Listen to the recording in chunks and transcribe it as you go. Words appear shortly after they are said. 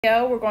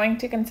We're going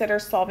to consider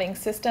solving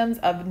systems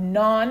of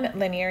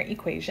non-linear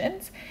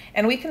equations,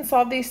 and we can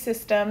solve these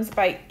systems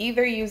by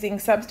either using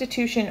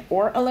substitution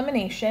or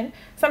elimination.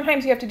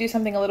 Sometimes you have to do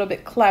something a little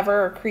bit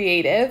clever or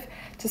creative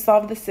to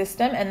solve the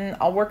system, and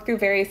I'll work through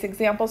various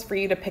examples for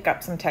you to pick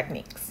up some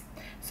techniques.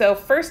 So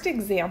first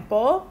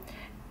example,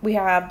 we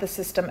have the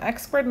system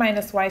x squared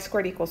minus y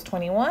squared equals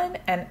 21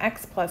 and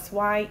x plus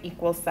y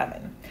equals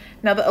 7.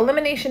 Now the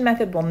elimination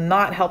method will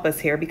not help us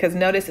here because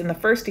notice in the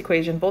first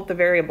equation both the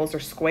variables are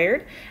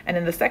squared, and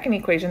in the second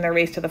equation they're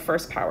raised to the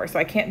first power, so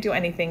I can't do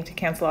anything to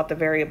cancel out the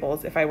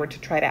variables if I were to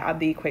try to add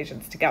the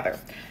equations together.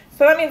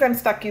 So that means I'm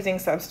stuck using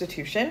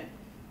substitution.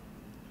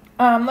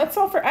 Let's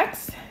solve for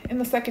x in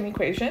the second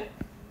equation.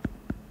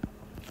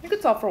 You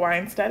could solve for y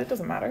instead, it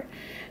doesn't matter.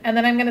 And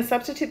then I'm going to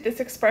substitute this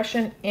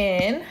expression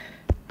in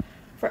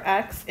for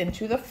x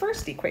into the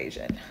first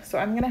equation. So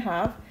I'm going to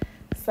have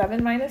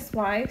 7 minus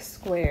y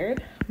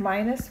squared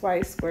minus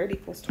y squared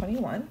equals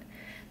 21.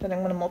 Then I'm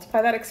going to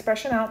multiply that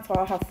expression out, so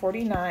I'll have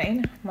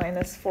 49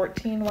 minus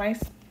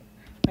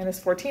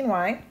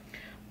 14y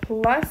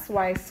plus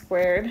y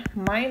squared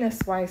minus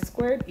y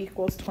squared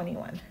equals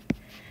 21.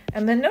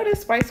 And then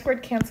notice y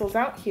squared cancels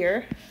out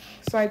here,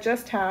 so I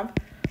just have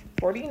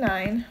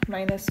 49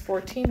 minus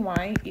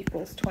 14y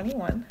equals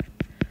 21.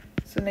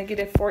 So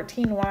negative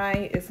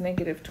 14y is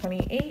negative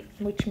 28,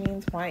 which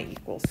means y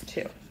equals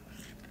 2.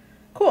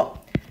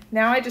 Cool.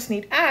 Now I just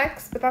need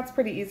x, but that's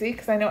pretty easy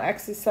because I know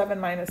x is 7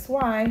 minus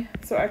y,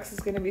 so x is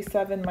going to be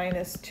 7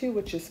 minus 2,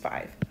 which is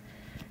 5.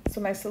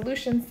 So my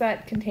solution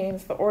set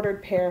contains the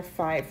ordered pair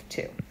 5,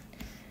 2.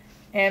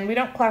 And we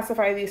don't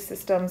classify these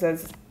systems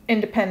as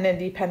independent,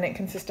 dependent,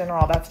 consistent, or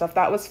all that stuff.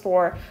 That was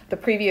for the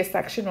previous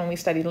section when we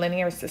studied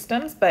linear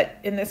systems, but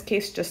in this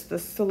case, just the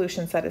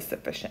solution set is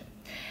sufficient.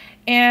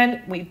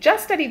 And we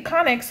just studied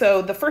conics,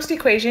 so the first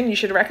equation you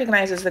should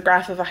recognize is the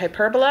graph of a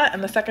hyperbola,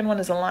 and the second one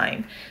is a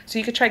line. So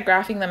you could try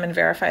graphing them and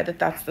verify that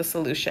that's the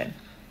solution.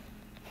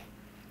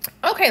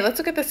 Okay, let's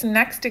look at this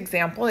next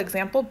example,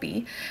 example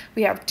B.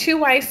 We have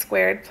 2y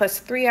squared plus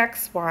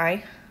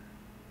 3xy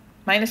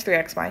minus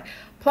 3xy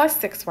plus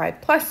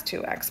 6y plus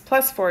 2x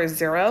plus 4 is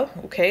 0.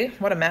 Okay,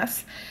 what a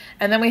mess.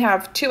 And then we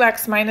have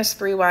 2x minus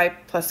 3y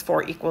plus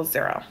 4 equals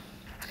 0.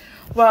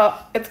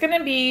 Well, it's going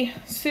to be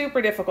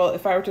super difficult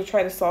if I were to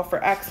try to solve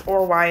for x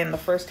or y in the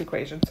first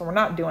equation, so we're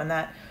not doing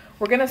that.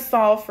 We're going to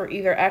solve for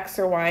either x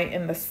or y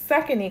in the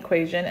second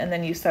equation and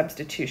then use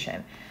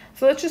substitution.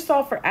 So let's just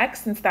solve for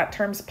x since that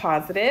term's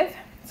positive.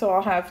 So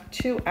I'll have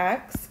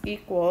 2x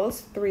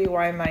equals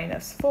 3y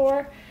minus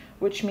 4,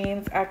 which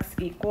means x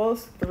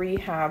equals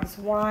 3/2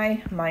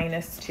 y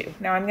minus 2.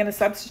 Now I'm going to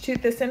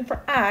substitute this in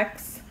for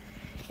x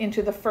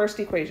into the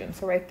first equation,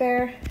 so right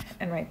there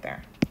and right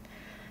there.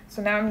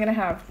 So now I'm going to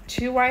have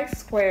 2y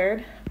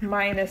squared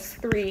minus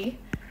 3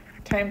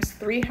 times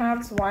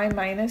 3/2 y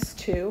minus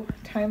 2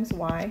 times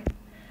y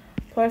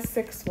plus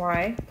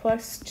 6y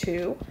plus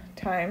 2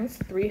 times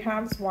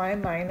 3/2 y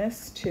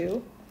minus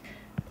 2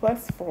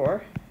 plus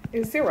 4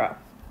 is 0.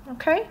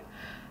 Okay?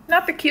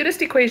 Not the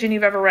cutest equation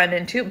you've ever run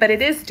into, but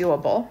it is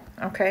doable.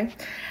 Okay?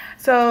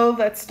 So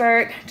let's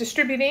start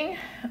distributing.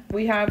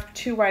 We have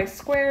 2y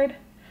squared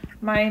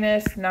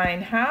minus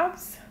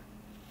 9/2.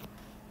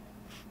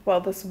 Well,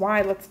 this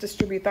y, let's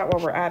distribute that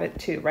while we're at it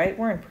too, right?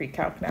 We're in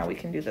pre-calc now, we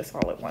can do this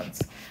all at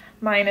once.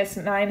 Minus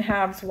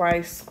 9/2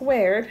 y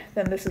squared,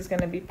 then this is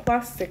going to be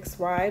plus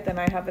 6y, then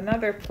I have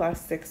another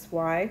plus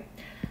 6y,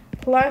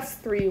 plus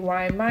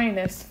 3y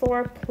minus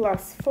 4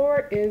 plus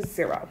 4 is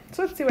 0.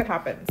 So let's see what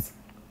happens.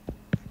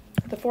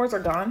 The 4's are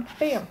gone,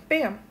 bam,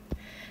 bam.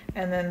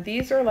 And then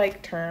these are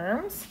like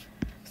terms,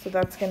 so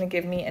that's going to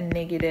give me a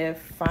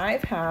negative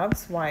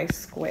 5/2 y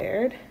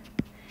squared.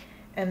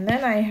 And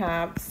then I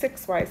have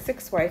 6y,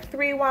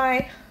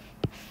 3y,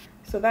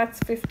 so that's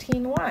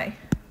 15y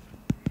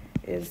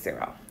is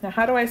 0. Now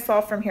how do I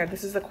solve from here?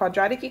 This is a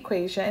quadratic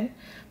equation.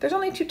 There's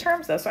only two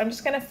terms though, so I'm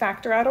just going to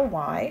factor out a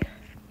y.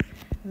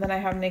 And then I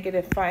have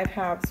negative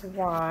 5/2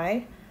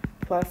 y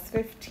plus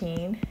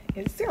 15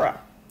 is 0.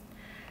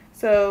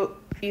 So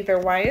either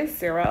y is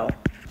 0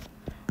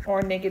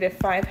 or negative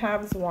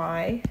 5/2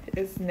 y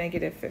is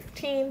negative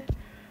 15,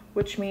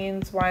 which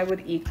means y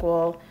would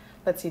equal,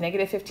 let's see,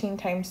 negative 15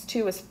 times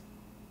 2 is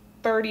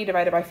 30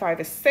 divided by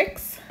 5 is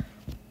 6.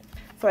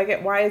 So I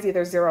get y is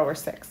either 0 or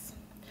 6.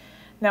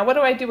 Now what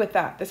do I do with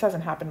that? This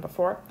hasn't happened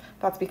before.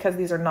 That's because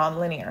these are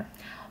nonlinear.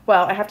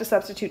 Well, I have to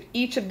substitute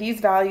each of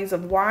these values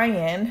of y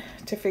in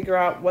to figure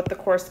out what the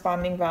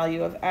corresponding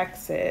value of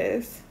x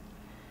is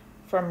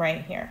from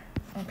right here.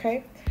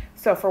 Okay?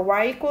 So for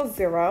y equals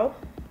 0,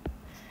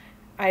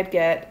 I'd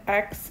get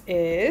x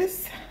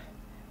is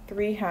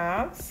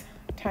 3/2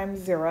 times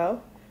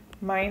 0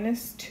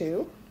 minus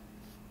 2,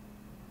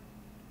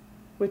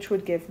 which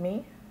would give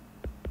me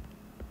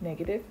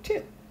negative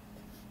 2.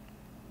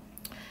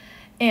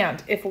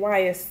 And if y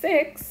is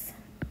 6,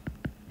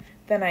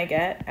 then I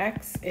get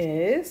x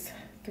is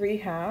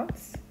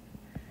 3/2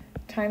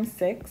 times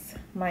 6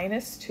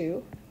 minus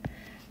 2.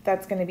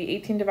 That's going to be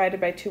 18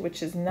 divided by 2,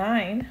 which is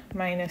 9,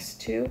 minus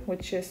 2,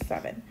 which is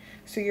 7.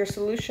 So your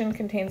solution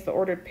contains the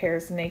ordered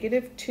pairs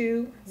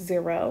 -2,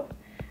 0,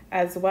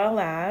 as well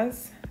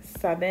as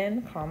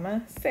 7,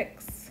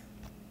 6.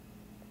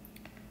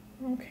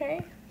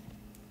 Okay.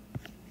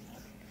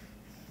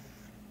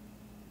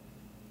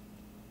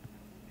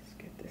 Let's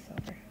get this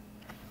over.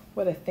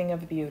 What a thing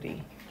of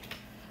beauty.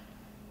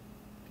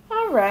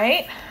 All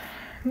right,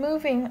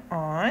 moving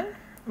on.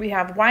 We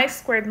have y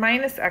squared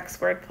minus x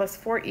squared plus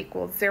 4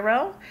 equals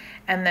 0,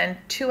 and then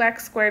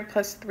 2x squared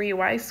plus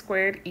 3y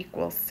squared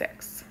equals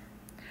 6.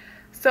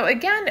 So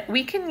again,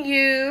 we can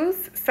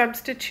use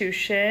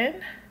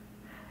substitution,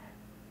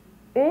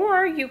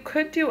 or you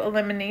could do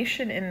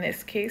elimination in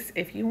this case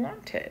if you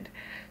wanted.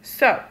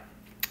 So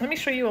let me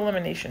show you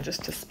elimination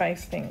just to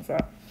spice things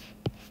up.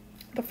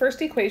 The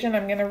first equation,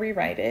 I'm going to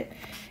rewrite it.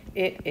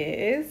 It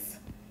is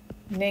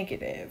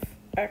negative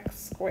x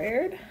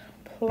squared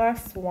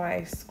plus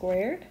y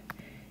squared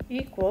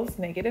equals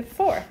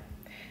 -4.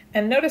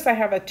 And notice I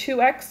have a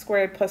 2x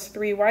squared plus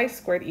 3y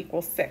squared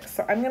equals 6.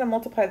 So I'm going to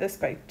multiply this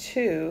by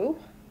 2.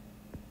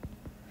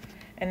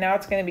 And now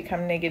it's going to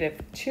become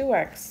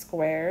 -2x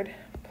squared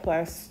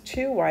plus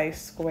 2y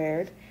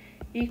squared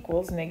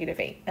equals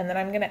 -8. And then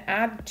I'm going to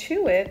add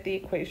to it the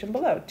equation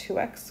below.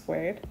 2x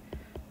squared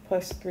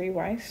plus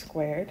 3y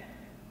squared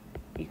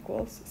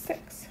equals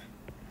 6.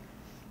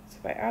 So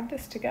if I add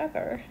this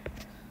together,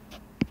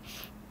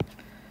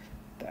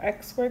 the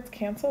x squareds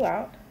cancel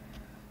out,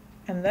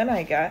 and then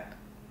I get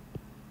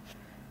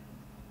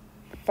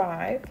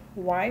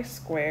 5y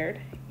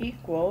squared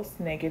equals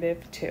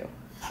 -2.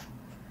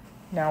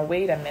 Now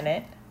wait a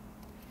minute.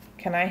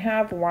 Can I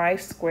have y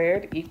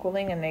squared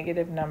equaling a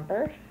negative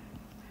number?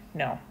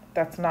 No,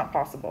 that's not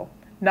possible.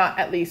 Not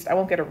at least, I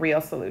won't get a real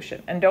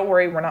solution. And don't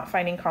worry, we're not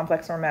finding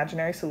complex or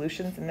imaginary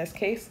solutions in this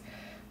case.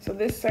 So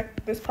this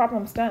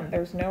problem's done.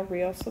 There's no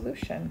real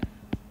solution.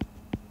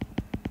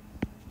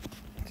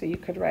 So you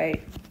could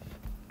write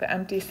the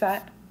empty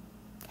set.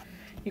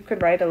 You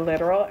could write a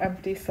literal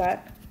empty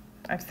set.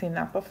 I've seen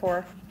that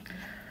before.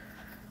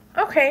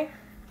 Okay,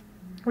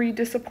 were you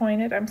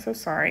disappointed? I'm so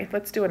sorry.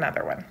 Let's do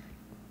another one.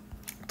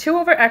 2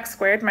 over x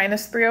squared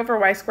minus 3 over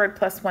y squared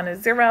plus 1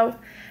 is 0.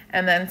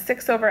 And then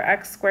 6 over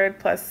x squared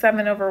plus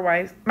 7 over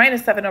y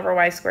minus 7 over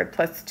y squared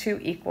plus 2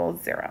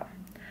 equals 0.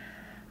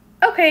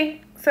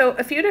 Okay, so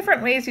a few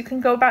different ways you can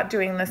go about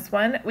doing this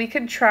one. We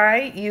could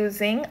try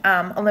using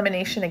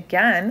elimination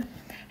again.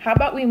 How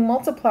about we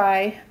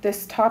multiply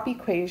this top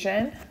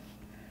equation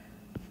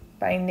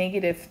by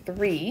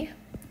 -3.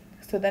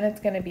 So then it's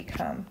going to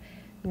become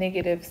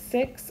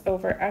 -6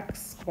 over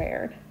x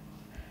squared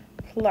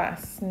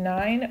plus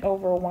 9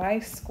 over y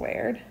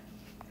squared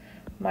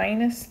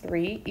minus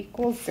 3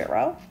 equals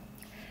 0.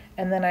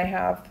 And then I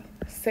have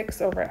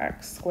 6 over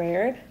x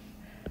squared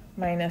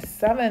minus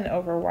 7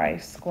 over y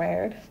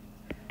squared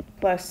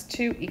plus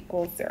 2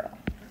 equals 0.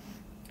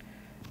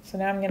 So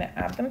now I'm going to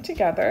add them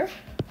together.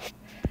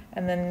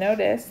 And then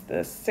notice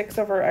the 6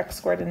 over x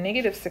squared and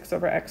 -6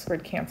 over x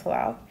squared cancel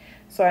out.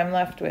 So I'm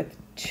left with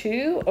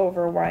 2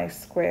 over y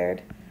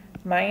squared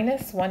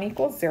minus 1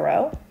 equals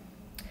 0,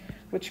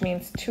 which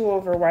means 2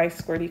 over y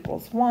squared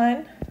equals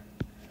 1.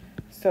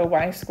 So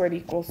y squared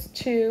equals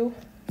 2.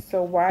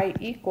 So y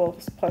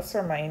equals plus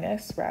or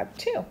minus rad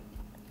 2.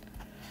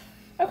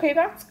 Okay,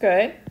 that's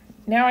good.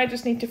 Now I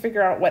just need to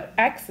figure out what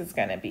x is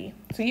going to be.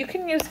 So you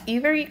can use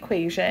either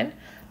equation.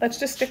 Let's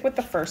just stick with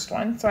the first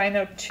one. So I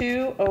know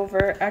 2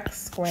 over x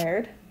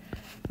squared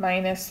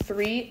minus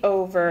 3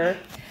 over,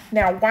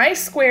 now y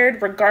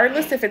squared,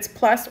 regardless if it's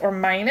plus or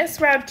minus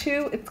rad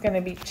 2, it's going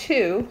to be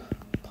 2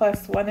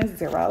 plus 1 is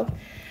 0.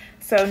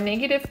 So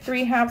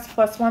 -3/2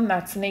 plus 1,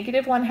 that's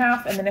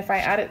 -1/2. And then if I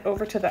add it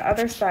over to the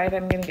other side,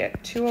 I'm going to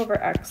get 2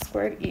 over x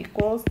squared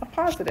equals a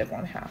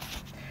 +1/2.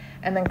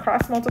 And then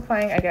cross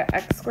multiplying, I get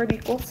x squared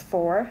equals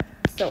 4.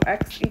 So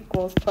x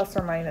equals plus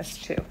or minus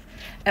 2.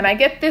 And I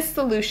get this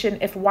solution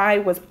if y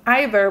was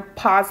either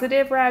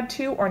positive rad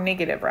 2 or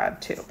negative rad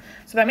 2.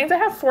 So that means I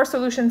have 4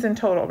 solutions in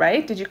total,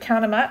 right? Did you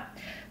count them up?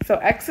 So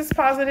x is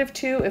positive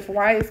 2 if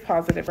y is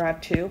positive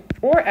rad 2,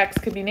 or x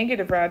could be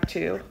negative rad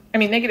 2. I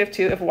mean negative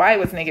 2 if y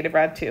was negative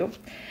rad 2.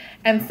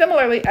 And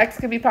similarly, x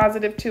could be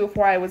positive 2 if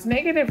y was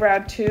negative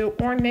rad 2,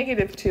 or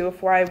negative 2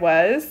 if y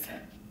was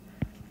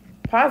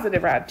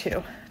positive rad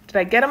 2. Did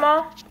I get them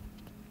all?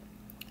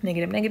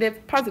 Negative,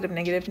 negative, positive,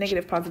 negative,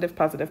 negative, positive,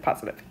 positive,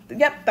 positive.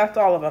 Yep, that's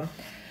all of them.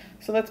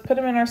 So let's put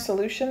them in our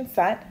solution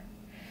set.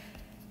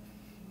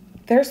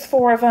 There's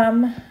 4 of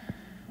them.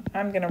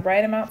 I'm going to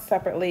write them out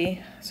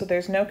separately so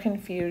there's no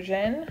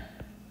confusion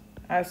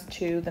as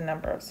to the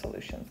number of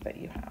solutions that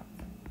you have.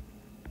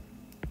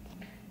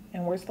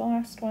 And where's the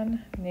last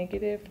one?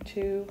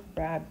 -2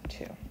 rad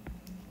 2.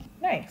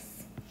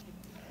 Nice.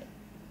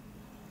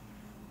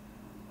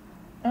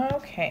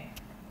 Okay.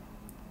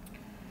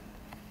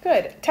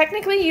 Good.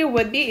 Technically, you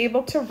would be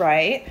able to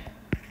write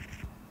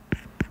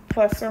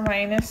plus or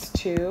minus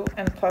 2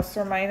 and plus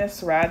or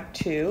minus rad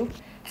 2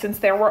 since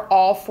there were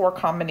all 4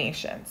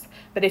 combinations.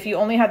 But if you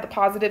only had the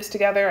positives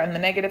together and the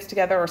negatives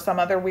together or some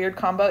other weird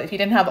combo, if you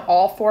didn't have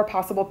all 4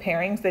 possible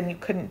pairings, then you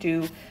couldn't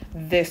do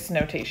this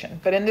notation.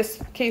 But in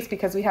this case,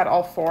 because we had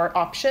all 4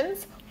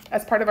 options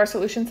as part of our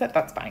solution set,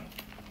 that's fine.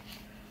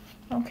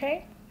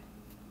 Okay,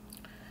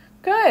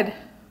 good.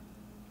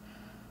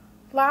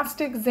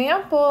 Last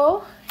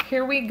example,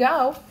 here we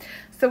go.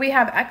 So we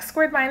have x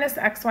squared minus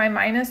xy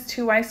minus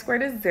 2y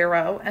squared is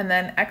 0, and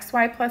then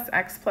xy plus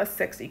x plus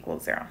 6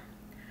 equals 0.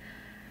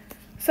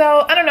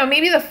 So I don't know,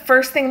 maybe the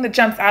first thing that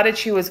jumps out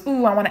at you is,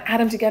 ooh, I want to add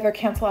them together,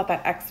 cancel out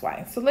that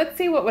xy. So let's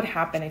see what would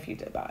happen if you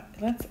did that.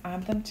 Let's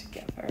add them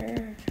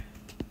together.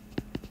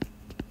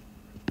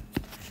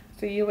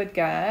 So you would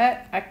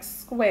get x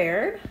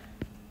squared,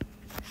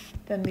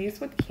 then these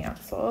would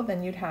cancel,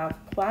 then you'd have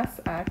plus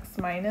x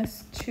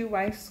minus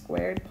 2y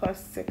squared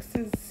plus 6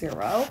 is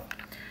 0.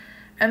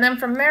 And then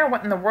from there,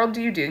 what in the world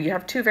do? You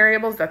have 2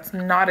 variables, that's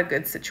not a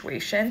good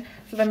situation.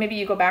 So then maybe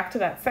you go back to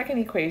that second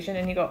equation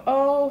and you go,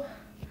 oh,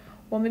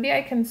 well, maybe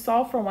I can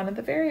solve for one of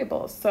the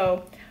variables.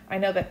 So I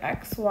know that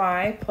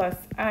xy plus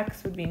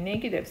x would be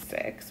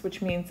 -6,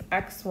 which means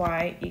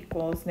xy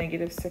equals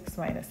 -6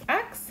 minus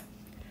x,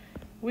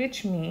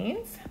 which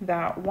means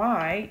that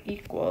y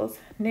equals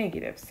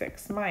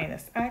 -6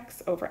 minus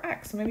x over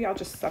x. So maybe I'll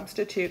just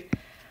substitute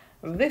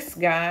this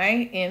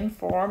guy in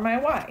for my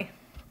y.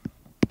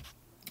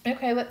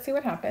 Okay, let's see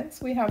what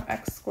happens. We have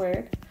x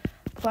squared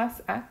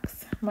plus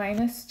x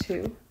minus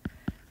 2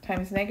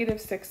 times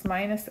 -6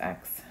 minus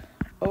x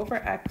over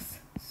x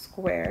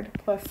squared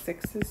plus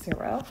 6 is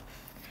 0.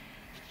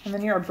 And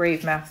then you're a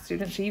brave math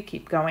student, so you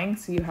keep going.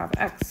 So you have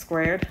x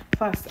squared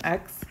plus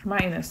x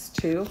minus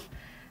 2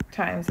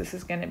 times, this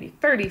is going to be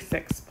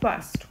 36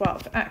 plus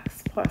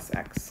 12x plus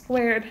x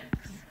squared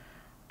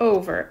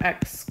over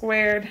x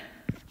squared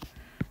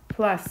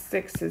plus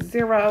 6 is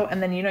 0.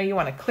 And then you know you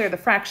want to clear the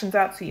fractions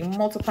out, so you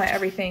multiply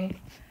everything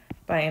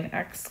by an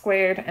x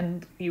squared,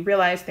 and you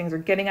realize things are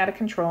getting out of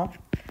control.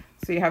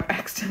 So you have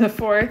x to the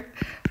 4th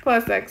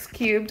plus x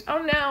cubed, oh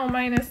no,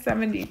 minus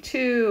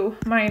 72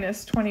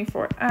 minus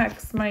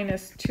 24x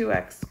minus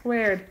 2x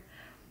squared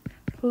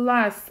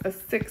plus a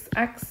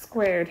 6x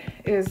squared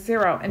is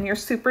 0, and you're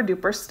super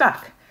duper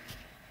stuck.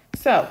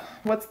 So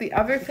what's the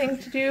other thing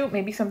to do?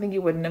 Maybe something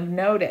you wouldn't have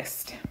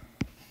noticed.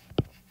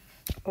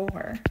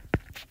 Or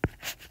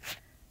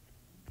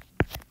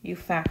you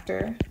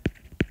factor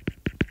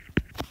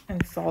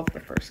and solve the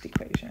first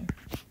equation.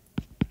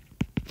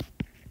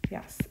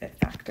 Yes, it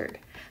factored.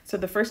 So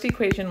the first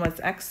equation was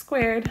x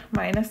squared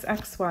minus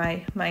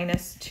xy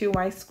minus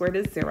 2y squared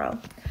is 0.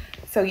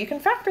 So you can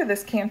factor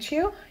this, can't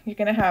you? You're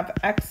going to have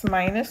x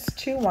minus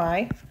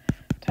 2y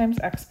times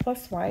x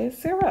plus y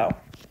is 0.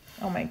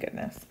 Oh my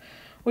goodness.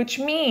 Which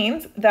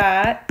means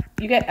that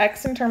you get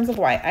x in terms of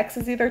y. X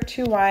is either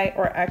 2y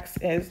or x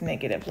is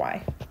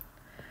 -y.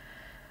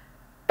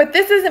 But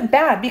this isn't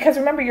bad, because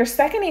remember your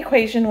second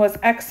equation was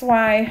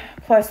xy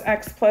plus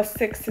x plus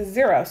 6 is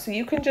 0. So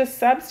you can just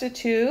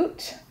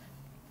substitute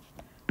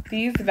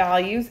these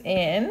values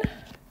in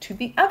to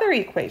the other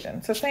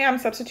equation. So say I'm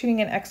substituting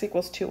in x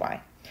equals 2y.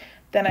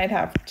 Then I'd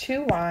have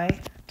 2y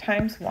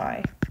times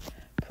y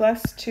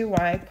plus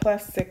 2y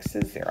plus 6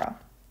 is 0.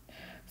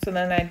 So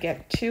then I'd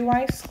get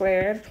 2y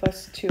squared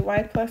plus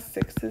 2y plus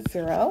 6 is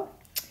 0.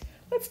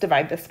 Let's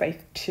divide this by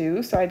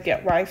 2. So I'd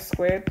get y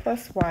squared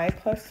plus y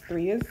plus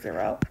 3 is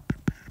 0.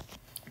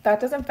 That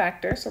doesn't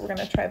factor, so we're going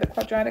to try the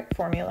quadratic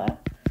formula.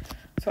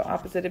 So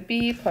opposite of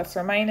b plus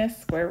or minus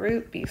square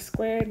root b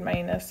squared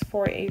minus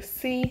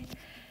 4ac.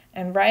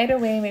 And right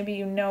away, maybe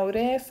you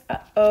notice,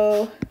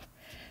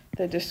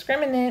 the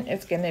discriminant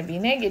is going to be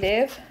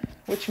negative,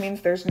 which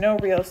means there's no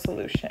real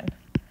solution.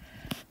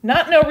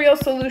 Not no real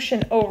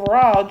solution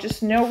overall,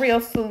 just no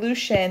real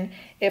solution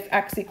if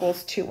x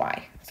equals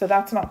 2y. So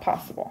that's not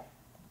possible.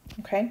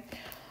 Okay,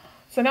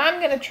 so now I'm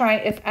going to try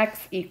if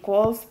x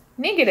equals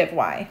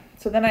 -y.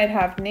 So then I'd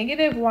have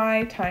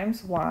 -y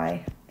times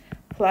y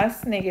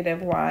plus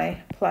 -y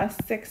plus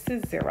 6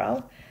 is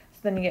 0. So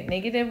then you get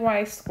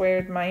 -y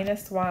squared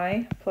minus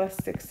y plus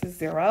 6 is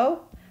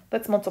 0.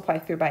 Let's multiply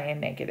through by a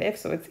negative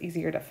so it's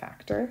easier to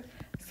factor.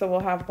 So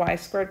we'll have y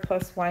squared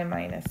plus y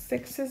minus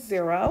 6 is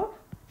 0,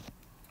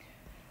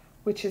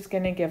 which is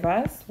going to give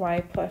us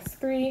y plus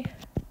 3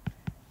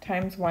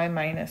 times y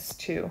minus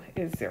 2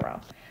 is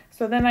 0.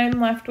 So then I'm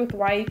left with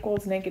y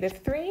equals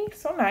 -3,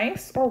 so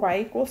nice, or y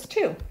equals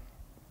 2.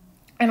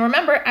 And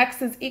remember,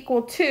 x is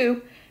equal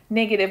to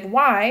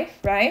 -y,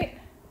 right?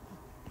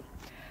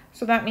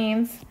 So that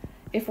means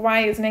if y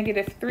is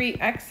 -3,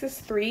 x is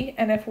 3,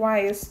 and if y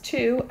is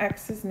 2,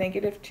 x is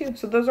 -2.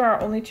 So those are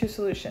our only two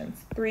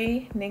solutions,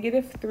 3,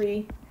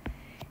 -3,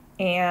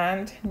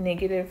 and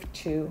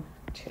 -2,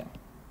 2.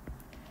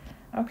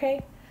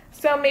 Okay,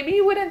 so maybe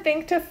you wouldn't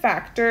think to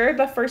factor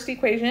the first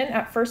equation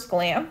at first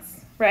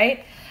glance,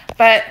 right?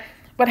 But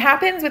what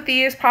happens with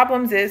these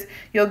problems is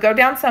you'll go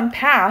down some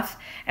path,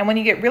 and when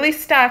you get really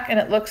stuck and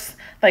it looks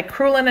like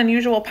cruel and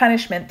unusual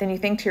punishment, then you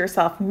think to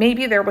yourself,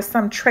 maybe there was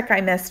some trick I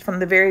missed from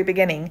the very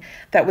beginning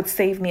that would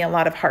save me a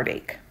lot of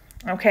heartache.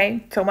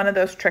 Okay, so one of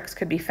those tricks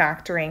could be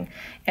factoring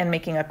and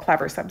making a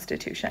clever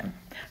substitution.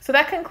 So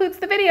that concludes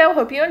the video.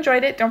 Hope you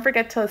enjoyed it. Don't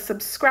forget to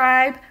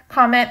subscribe,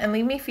 comment, and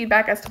leave me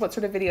feedback as to what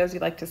sort of videos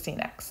you'd like to see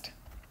next.